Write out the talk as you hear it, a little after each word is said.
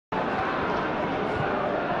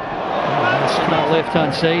that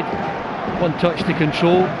left-hand side. One touch to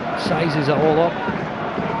control, sizes it all up.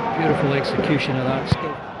 Beautiful execution of that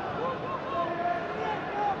skill.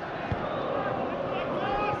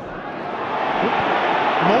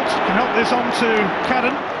 Malt can help this on to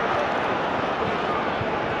Cadden.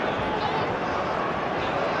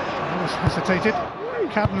 Hesitated.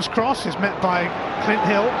 Cadden's cross is met by Clint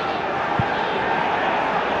Hill.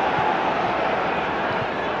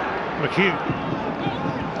 McHugh.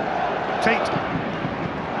 Tate.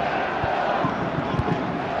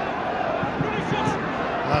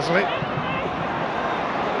 Lasley.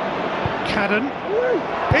 Cadden.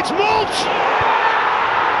 It's Malt!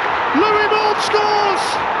 Louis Malt scores!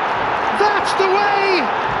 That's the way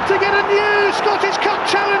to get a new Scottish Cup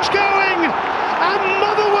challenge going! And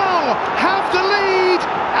Motherwell have the lead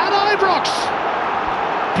at Ibrox.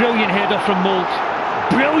 Brilliant header from Malt.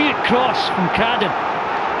 Brilliant cross from Cadden.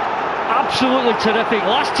 Absolutely terrific.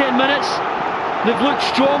 Last 10 minutes, they've looked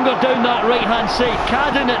stronger down that right-hand side.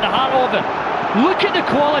 Cadden at the heart of it. Look at the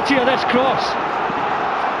quality of this cross.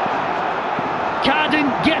 Cadden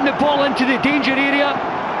getting the ball into the danger area.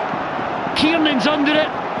 Kiernan's under it.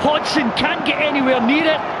 Hodgson can't get anywhere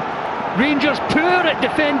near it. Rangers poor at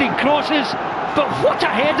defending crosses. But what a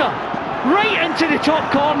header! Right into the top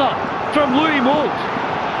corner from Louis Malt.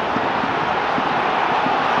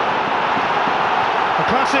 A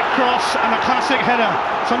classic cross and a classic header.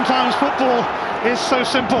 Sometimes football is so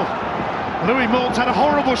simple. Louis Malt had a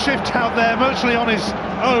horrible shift out there, mostly on his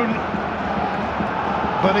own.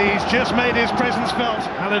 But he's just made his presence felt.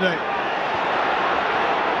 Halliday.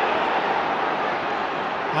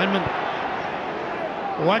 Hyman.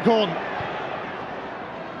 Waghorn.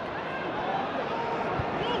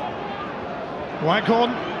 Waghorn.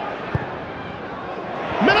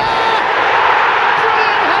 Miller!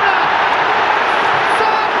 Brilliant header!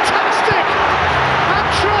 Fantastic! And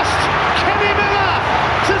trust Kenny Miller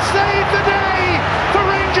to save the day for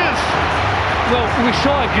Rangers. Well, we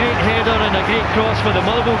saw a great header and a great cross for the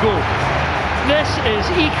Motherwell goal. This is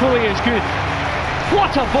equally as good.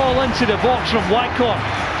 What a ball into the box from Waghorn.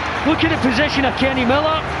 Look at the position of Kenny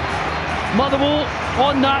Miller. Motherwell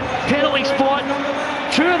on that penalty spot.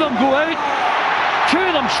 Two of them go out. Two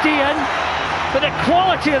of them stay in, but the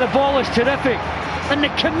quality of the ball is terrific, and the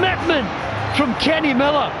commitment from Kenny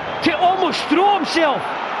Miller to almost throw himself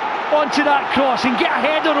onto that cross and get a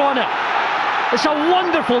header on it. It's a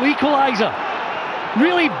wonderful equaliser.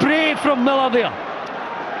 Really brave from Miller there.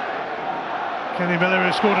 Kenny Miller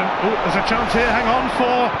has scored an... Oh, there's a chance here, hang on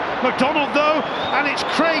for McDonald though, and it's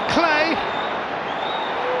Craig Clay.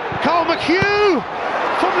 Carl McHugh,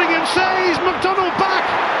 Fodringham saves, McDonald back,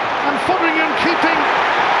 and Fodringham keeping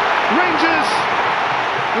Rangers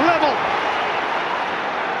level.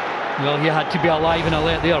 Well, he had to be alive and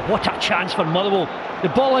alert there. What a chance for Motherwell. The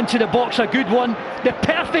ball into the box, a good one. The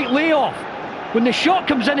perfect layoff. When the shot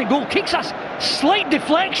comes in, the goal takes a slight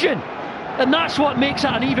deflection, and that's what makes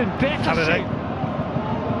it an even better save.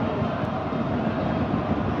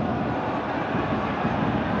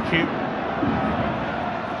 Hugh.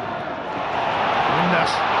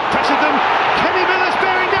 Windass pressured them. Kenny Miller's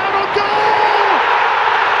bearing down on goal!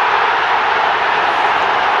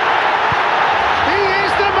 He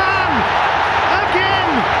is the man!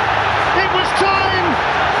 Again! It was time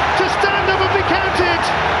to stand up and be counted!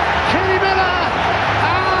 Kenny Miller!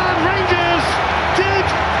 And Rangers did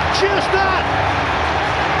just that!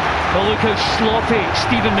 Well, look how sloppy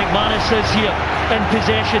Stephen McManus is here in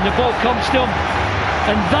possession. The ball comes to him,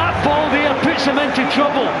 and that ball there puts him into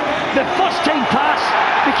trouble. The first time pass,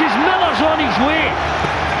 because Miller's on his way.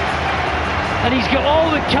 And he's got all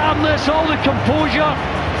the calmness, all the composure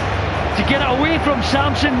to get it away from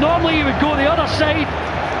Sampson. Normally he would go the other side.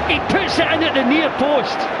 He puts it in at the near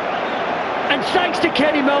post. And thanks to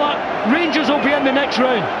Kenny Miller, Rangers will be in the next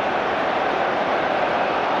round.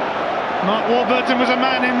 Mark Warburton was a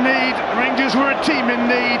man in need, Rangers were a team in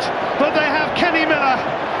need, but they have Kenny Miller,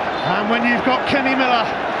 and when you've got Kenny Miller,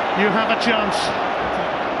 you have a chance.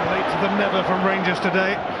 Late than never from Rangers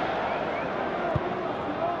today.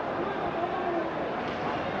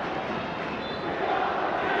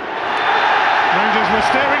 Rangers were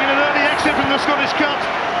staring at an early exit from the Scottish Cup,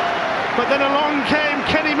 but then along came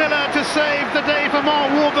Kenny Miller to save the day for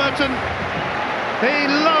Mark Warburton. He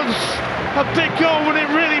loves a big goal when it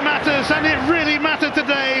really matters, and it really mattered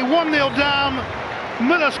today. 1-0 down.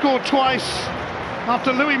 Miller scored twice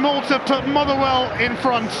after Louis Malt put Motherwell in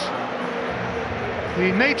front.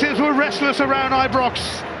 The natives were restless around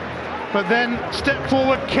Ibrox, but then stepped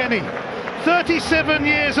forward Kenny. 37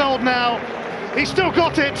 years old now. He's still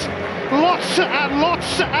got it. Lots and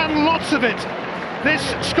lots and lots of it. this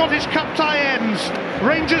Scottish Cup tie ends.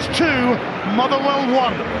 Rangers 2, Motherwell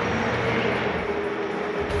 1.